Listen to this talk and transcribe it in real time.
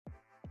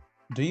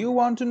Do you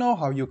want to know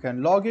how you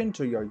can log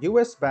into your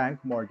US bank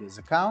mortgage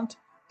account?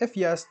 If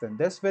yes, then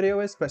this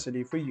video is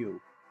specially for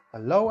you.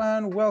 Hello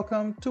and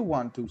welcome to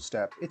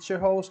 1-2-Step. It's your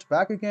host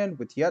back again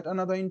with yet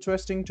another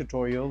interesting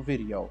tutorial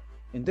video.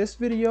 In this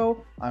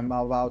video, I'm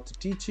about to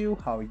teach you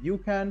how you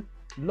can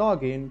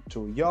log in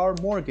to your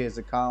mortgage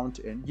account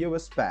in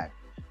US bank.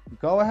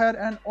 Go ahead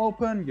and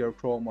open your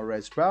Chrome or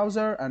Edge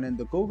browser, and in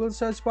the Google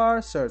search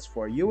bar, search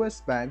for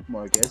US bank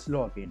mortgage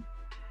login.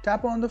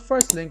 Tap on the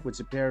first link which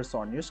appears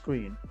on your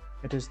screen.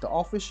 It is the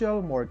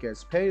official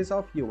mortgage page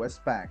of US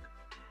Bank.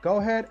 Go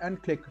ahead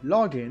and click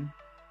login,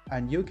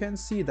 and you can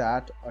see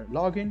that a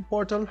login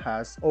portal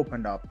has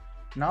opened up.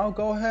 Now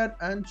go ahead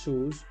and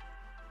choose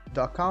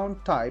the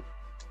account type.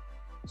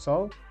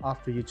 So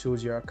after you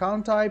choose your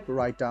account type,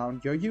 write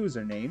down your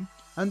username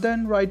and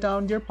then write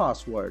down your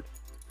password.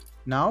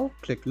 Now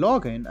click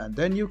login, and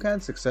then you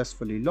can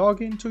successfully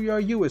log into your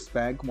US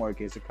Bank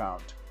mortgage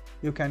account.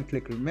 You can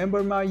click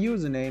remember my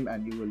username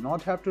and you will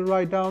not have to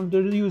write down the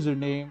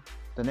username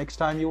the next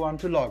time you want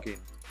to log in.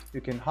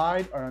 You can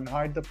hide or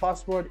unhide the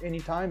password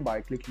anytime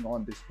by clicking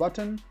on this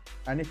button,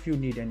 and if you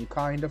need any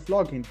kind of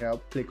login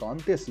help, click on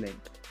this link.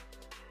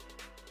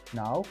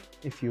 Now,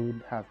 if you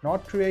have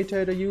not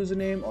created a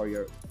username or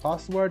your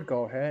password,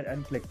 go ahead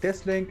and click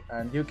this link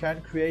and you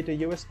can create a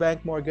US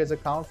Bank mortgage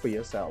account for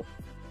yourself.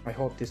 I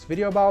hope this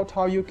video about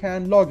how you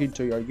can log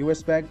into your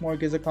US Bank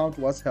mortgage account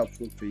was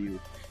helpful for you.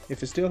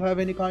 If you still have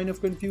any kind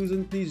of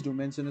confusion, please do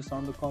mention us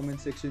on the comment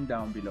section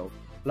down below.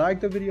 Like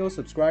the video,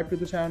 subscribe to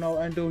the channel,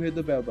 and do hit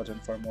the bell button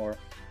for more.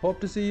 Hope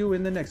to see you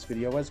in the next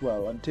video as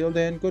well. Until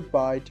then,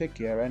 goodbye, take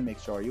care, and make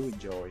sure you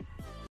enjoy.